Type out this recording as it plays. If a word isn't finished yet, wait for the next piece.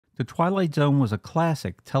The Twilight Zone was a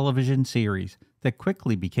classic television series that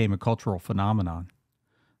quickly became a cultural phenomenon.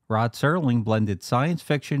 Rod Serling blended science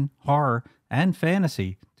fiction, horror, and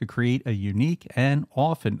fantasy to create a unique and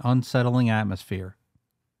often unsettling atmosphere.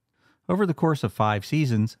 Over the course of 5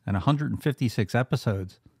 seasons and 156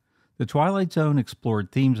 episodes, The Twilight Zone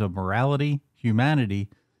explored themes of morality, humanity,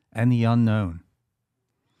 and the unknown.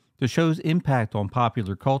 The show's impact on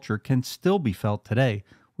popular culture can still be felt today,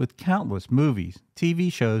 with countless movies,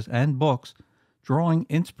 TV shows, and books drawing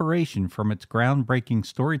inspiration from its groundbreaking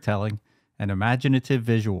storytelling and imaginative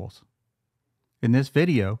visuals. In this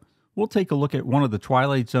video, we'll take a look at one of the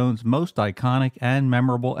Twilight Zone's most iconic and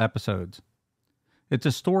memorable episodes. It's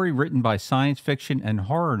a story written by science fiction and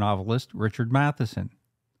horror novelist Richard Matheson,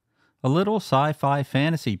 a little sci-fi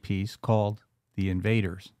fantasy piece called The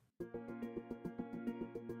Invaders.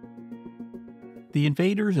 The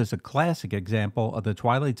Invaders is a classic example of the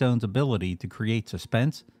Twilight Zone's ability to create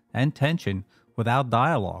suspense and tension without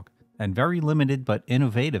dialogue and very limited but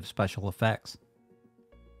innovative special effects.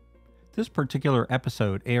 This particular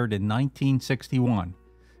episode aired in 1961,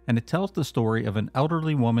 and it tells the story of an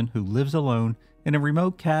elderly woman who lives alone in a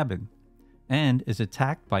remote cabin and is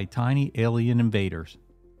attacked by tiny alien invaders.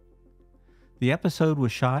 The episode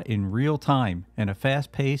was shot in real time in a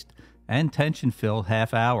fast-paced and tension-filled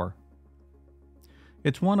half hour.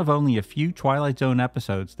 It's one of only a few Twilight Zone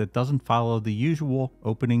episodes that doesn't follow the usual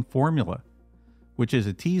opening formula, which is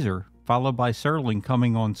a teaser followed by Serling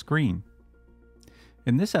coming on screen.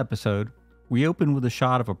 In this episode, we open with a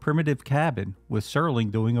shot of a primitive cabin with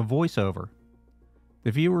Serling doing a voiceover. The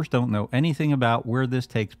viewers don't know anything about where this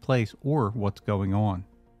takes place or what's going on.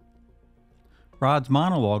 Rod's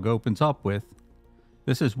monologue opens up with,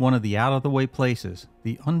 "This is one of the out-of-the-way places,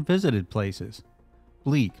 the unvisited places.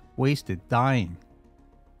 Bleak, wasted, dying."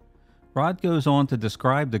 Rod goes on to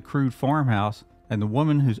describe the crude farmhouse and the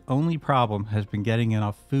woman whose only problem has been getting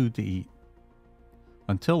enough food to eat.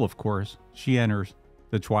 Until, of course, she enters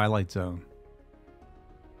the Twilight Zone.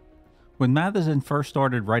 When Matheson first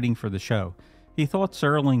started writing for the show, he thought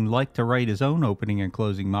Serling liked to write his own opening and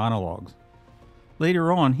closing monologues.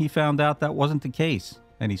 Later on, he found out that wasn't the case,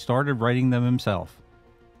 and he started writing them himself.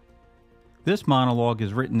 This monologue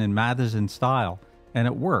is written in Matheson's style, and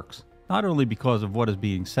it works, not only because of what is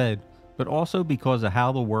being said, but also because of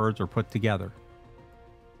how the words are put together.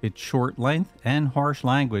 Its short length and harsh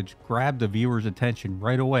language grab the viewer's attention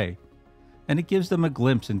right away, and it gives them a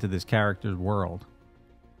glimpse into this character's world.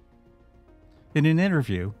 In an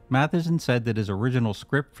interview, Matheson said that his original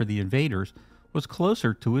script for The Invaders was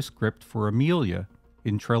closer to his script for Amelia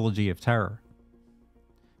in Trilogy of Terror.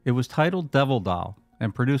 It was titled Devil Doll,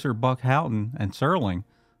 and producer Buck Houghton and Serling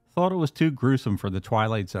thought it was too gruesome for the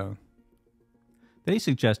Twilight Zone. They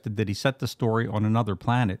suggested that he set the story on another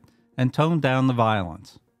planet and toned down the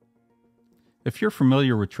violence. If you're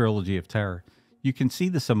familiar with Trilogy of Terror, you can see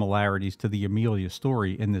the similarities to the Amelia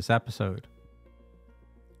story in this episode.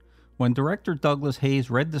 When director Douglas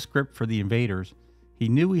Hayes read the script for The Invaders, he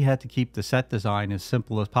knew he had to keep the set design as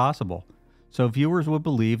simple as possible, so viewers would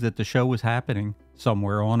believe that the show was happening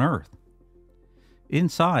somewhere on Earth.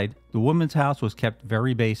 Inside, the woman's house was kept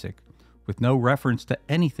very basic, with no reference to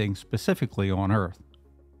anything specifically on Earth.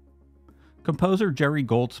 Composer Jerry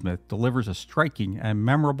Goldsmith delivers a striking and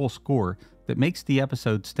memorable score that makes the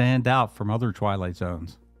episode stand out from other Twilight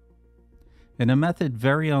Zones. In a method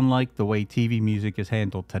very unlike the way TV music is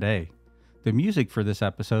handled today, the music for this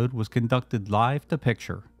episode was conducted live to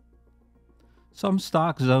picture. Some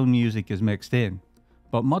stock Zone music is mixed in,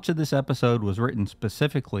 but much of this episode was written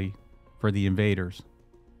specifically for The Invaders.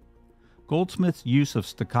 Goldsmith's use of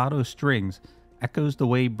staccato strings echoes the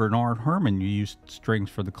way Bernard Herrmann used strings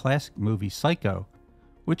for the classic movie Psycho,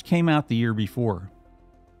 which came out the year before.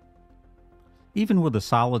 Even with a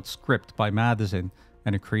solid script by Matheson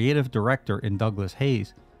and a creative director in Douglas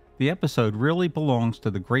Hayes, the episode really belongs to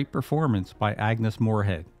the great performance by Agnes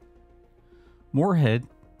Moorehead. Moorehead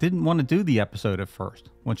didn't want to do the episode at first,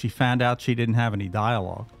 when she found out she didn't have any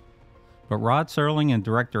dialogue, but Rod Serling and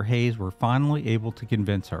director Hayes were finally able to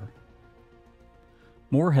convince her.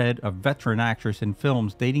 Moorehead, a veteran actress in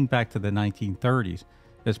films dating back to the 1930s,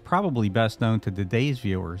 is probably best known to today's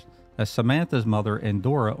viewers as Samantha's mother in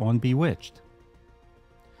Dora on Bewitched.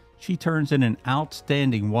 She turns in an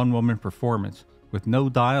outstanding one-woman performance with no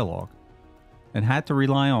dialogue, and had to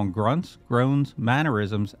rely on grunts, groans,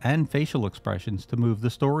 mannerisms, and facial expressions to move the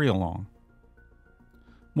story along.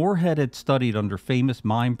 Moorehead had studied under famous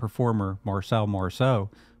mime performer Marcel Marceau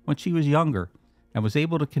when she was younger, and was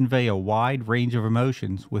able to convey a wide range of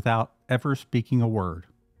emotions without ever speaking a word.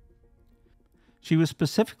 She was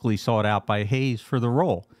specifically sought out by Hayes for the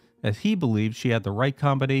role, as he believed she had the right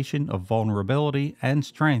combination of vulnerability and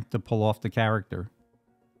strength to pull off the character.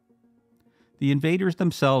 The invaders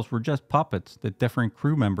themselves were just puppets that different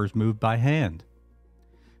crew members moved by hand.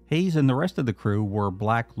 Hayes and the rest of the crew wore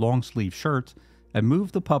black long-sleeve shirts and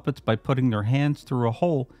moved the puppets by putting their hands through a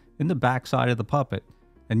hole in the backside of the puppet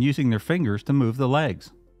and using their fingers to move the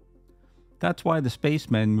legs. That's why the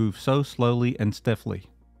spacemen moved so slowly and stiffly.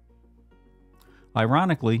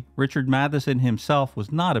 Ironically, Richard Matheson himself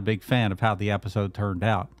was not a big fan of how the episode turned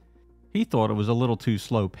out. He thought it was a little too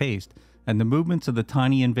slow-paced, and the movements of the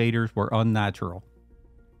tiny invaders were unnatural.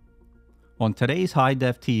 On today's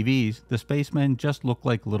high-def TVs, the spacemen just look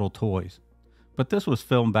like little toys. But this was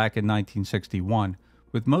filmed back in 1961,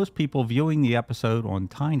 with most people viewing the episode on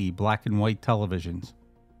tiny black and white televisions.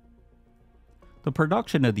 The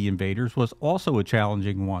production of The Invaders was also a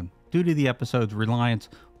challenging one, due to the episode's reliance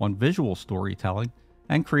on visual storytelling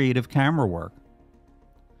and creative camera work.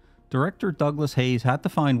 Director Douglas Hayes had to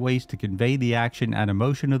find ways to convey the action and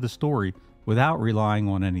emotion of the story without relying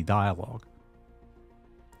on any dialogue.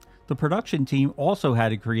 The production team also had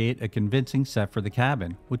to create a convincing set for the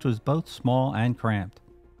cabin, which was both small and cramped.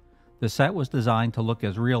 The set was designed to look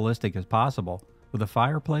as realistic as possible, with a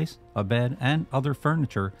fireplace, a bed, and other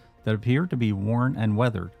furniture that appeared to be worn and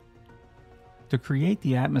weathered. To create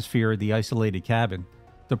the atmosphere of the isolated cabin,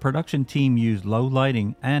 the production team used low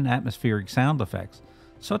lighting and atmospheric sound effects,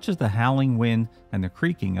 such as the howling wind and the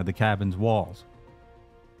creaking of the cabin's walls.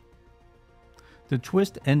 The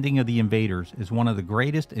twist ending of The Invaders is one of the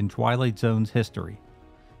greatest in Twilight Zone's history.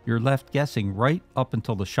 You're left guessing right up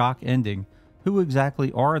until the shock ending who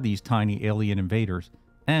exactly are these tiny alien invaders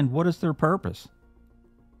and what is their purpose.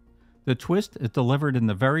 The twist is delivered in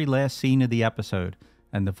the very last scene of the episode,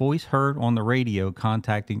 and the voice heard on the radio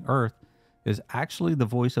contacting Earth is actually the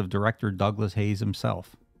voice of director Douglas Hayes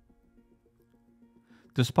himself.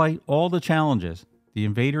 Despite all the challenges, The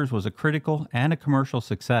Invaders was a critical and a commercial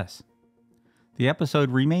success. The episode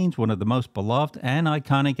remains one of the most beloved and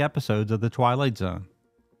iconic episodes of the Twilight Zone.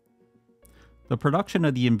 The production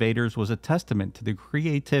of The Invaders was a testament to the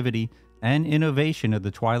creativity and innovation of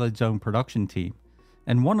the Twilight Zone production team,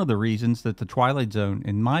 and one of the reasons that the Twilight Zone,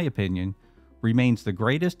 in my opinion, remains the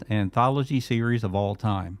greatest anthology series of all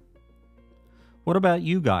time. What about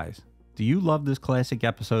you guys? Do you love this classic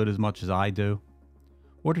episode as much as I do?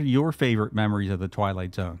 What are your favorite memories of the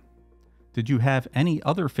Twilight Zone? Did you have any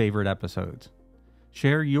other favorite episodes?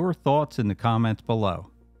 Share your thoughts in the comments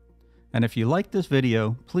below. And if you liked this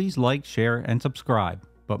video, please like, share, and subscribe.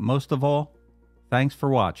 But most of all, thanks for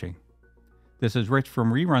watching. This is Rich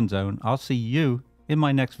from Rerun Zone. I'll see you in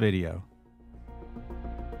my next video.